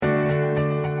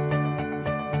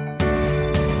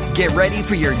Get ready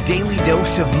for your daily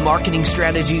dose of marketing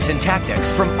strategies and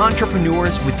tactics from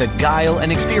entrepreneurs with the guile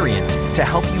and experience to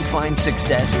help you find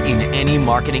success in any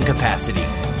marketing capacity.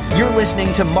 You're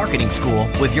listening to Marketing School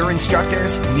with your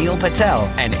instructors, Neil Patel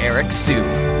and Eric Siu.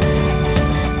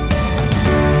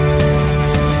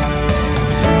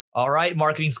 All right,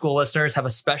 Marketing School listeners, have a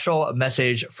special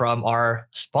message from our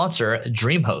sponsor,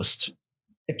 DreamHost.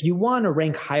 If you want to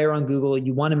rank higher on Google,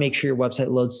 you want to make sure your website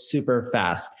loads super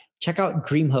fast. Check out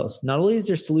DreamHost. Not only is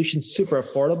their solution super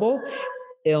affordable,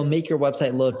 it'll make your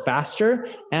website load faster,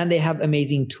 and they have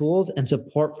amazing tools and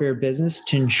support for your business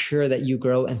to ensure that you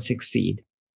grow and succeed.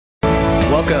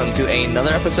 Welcome to another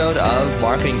episode of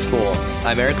Marketing School.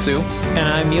 I'm Eric Siu. And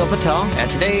I'm Neil Patel. And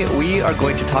today we are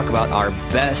going to talk about our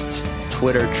best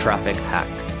Twitter traffic hack.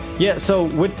 Yeah, so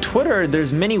with Twitter,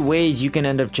 there's many ways you can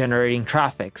end up generating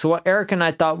traffic. So what Eric and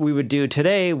I thought we would do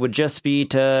today would just be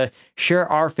to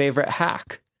share our favorite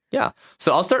hack. Yeah.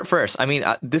 So I'll start first. I mean,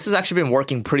 this has actually been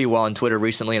working pretty well on Twitter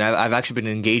recently, and I've actually been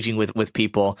engaging with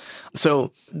people.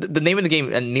 So the name of the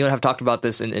game, and Neil and I have talked about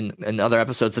this in other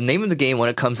episodes, the name of the game when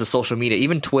it comes to social media,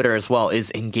 even Twitter as well,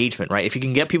 is engagement, right? If you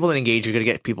can get people to engage, you're going to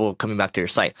get people coming back to your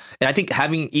site. And I think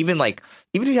having even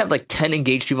if you have like 10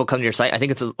 engaged people come to your site, I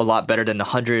think it's a lot better than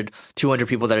 100, 200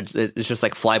 people that it's just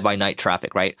like fly-by-night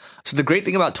traffic, right? So the great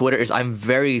thing about Twitter is I'm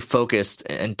very focused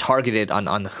and targeted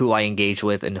on who I engage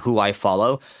with and who I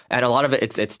follow. And a lot of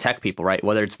it, it's tech people, right?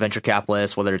 Whether it's venture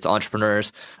capitalists, whether it's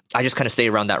entrepreneurs, I just kind of stay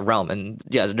around that realm. And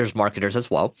yeah, there's marketers as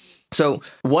well. So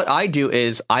what I do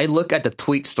is I look at the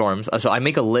tweet storms. So I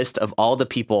make a list of all the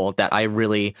people that I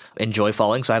really enjoy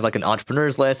following. So I have like an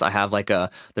entrepreneurs list. I have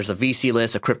there's a VC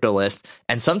list, a crypto list.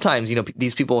 And sometimes,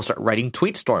 these people will start writing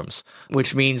tweet storms,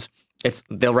 which means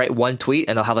they'll write one tweet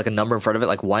and they'll have like a number in front of it,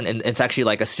 like one, and it's actually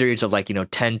like a series of 10 or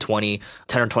 20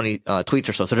 tweets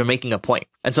or so. So they're making a point.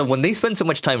 And so when they spend so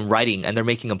much time writing and they're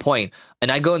making a point,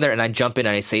 and I go in there and I jump in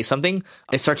and I say something,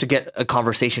 it starts to get a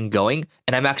conversation going.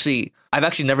 And I've actually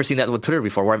never seen that with Twitter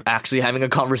before, where I'm actually having a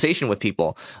conversation with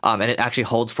people, and it actually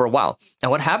holds for a while. And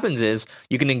what happens is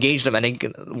you can engage them, and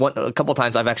a couple of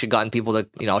times I've actually gotten people to,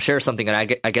 I'll share something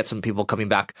and I get some people coming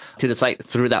back to the site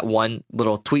through that one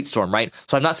little tweet storm, right?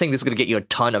 So I'm not saying this is going to get you a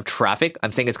ton of traffic.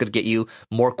 I'm saying it's going to get you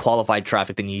more qualified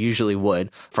traffic than you usually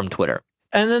would from Twitter.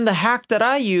 And then the hack that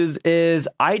I use is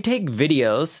I take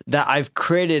videos that I've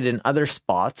created in other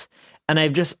spots and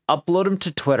I've just uploaded them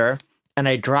to Twitter, and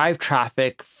I drive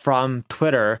traffic from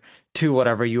Twitter to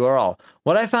whatever URL.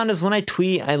 What I found is when I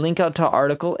tweet, I link out to an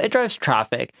article, it drives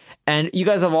traffic. And you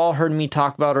guys have all heard me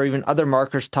talk about, or even other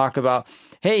marketers talk about,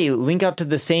 hey, link out to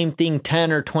the same thing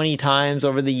 10 or 20 times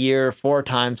over the year, 4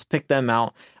 times, pick them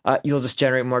out. You'll just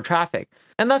generate more traffic.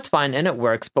 And that's fine, and it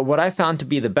works. But what I found to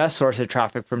be the best source of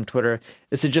traffic from Twitter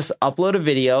is to just upload a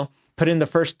video, put in the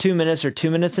first 2 minutes or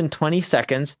 2 minutes and 20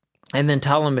 seconds, and then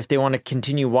tell them if they want to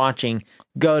continue watching,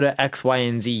 go to X, Y,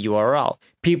 and Z URL.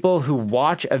 People who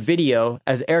watch a video,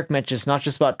 as Eric mentioned, it's not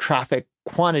just about traffic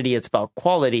quantity, it's about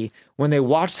quality. When they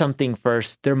watch something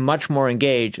first, they're much more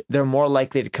engaged. They're more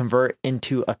likely to convert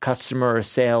into a customer, a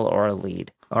sale, or a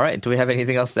lead. All right. Do we have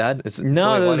anything else to add?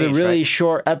 No, it was a really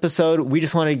short episode. We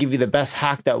just wanted to give you the best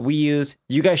hack that we use.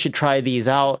 You guys should try these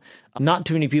out. Not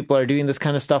too many people are doing this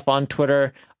kind of stuff on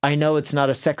Twitter. I know it's not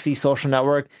a sexy social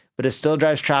network, but it still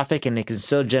drives traffic and it can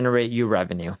still generate you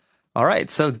revenue. All right,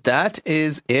 so that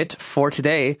is it for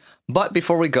today. But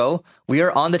before we go, we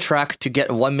are on the track to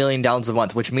get 1 million downloads a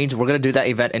month, which means we're going to do that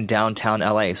event in downtown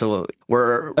LA. So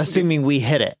we're assuming we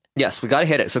hit it. Yes, we got to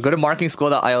hit it. So go to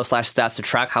marketingschool.io/stats to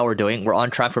track how we're doing. We're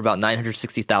on track for about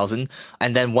 960,000.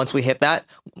 And then once we hit that,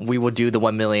 we will do the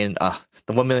 1 million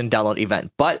download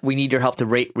event. But we need your help to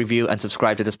rate, review, and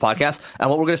subscribe to this podcast. And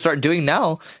what we're going to start doing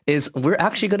now is we're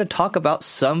actually going to talk about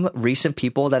some recent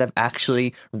people that have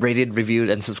actually rated, reviewed,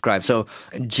 and subscribed. So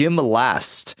Jim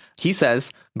Last, he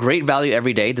says, great value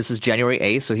every day. This is January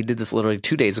 8th. So he did this literally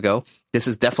 2 days ago. This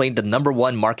is definitely the number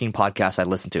one marketing podcast I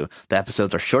listen to. The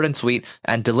episodes are short and sweet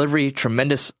and delivers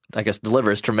tremendous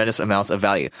amounts of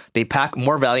value. They pack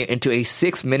more value into a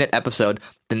 6-minute episode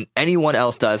than anyone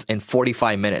else does in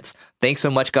 45 minutes. Thanks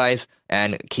so much, guys,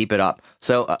 and keep it up.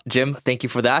 So, Jim, thank you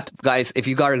for that. Guys, if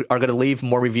you are going to leave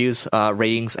more reviews,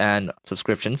 ratings, and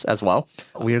subscriptions as well,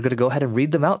 we are going to go ahead and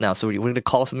read them out now. So we're going to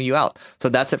call some of you out. So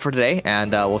that's it for today,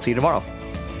 and we'll see you tomorrow.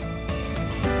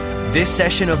 This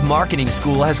session of Marketing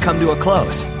School has come to a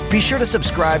close. Be sure to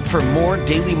subscribe for more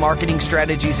daily marketing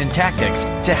strategies and tactics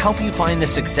to help you find the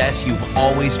success you've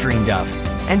always dreamed of.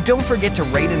 And don't forget to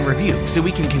rate and review so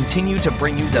we can continue to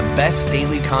bring you the best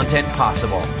daily content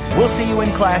possible. We'll see you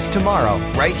in class tomorrow,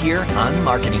 right here on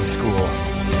Marketing School.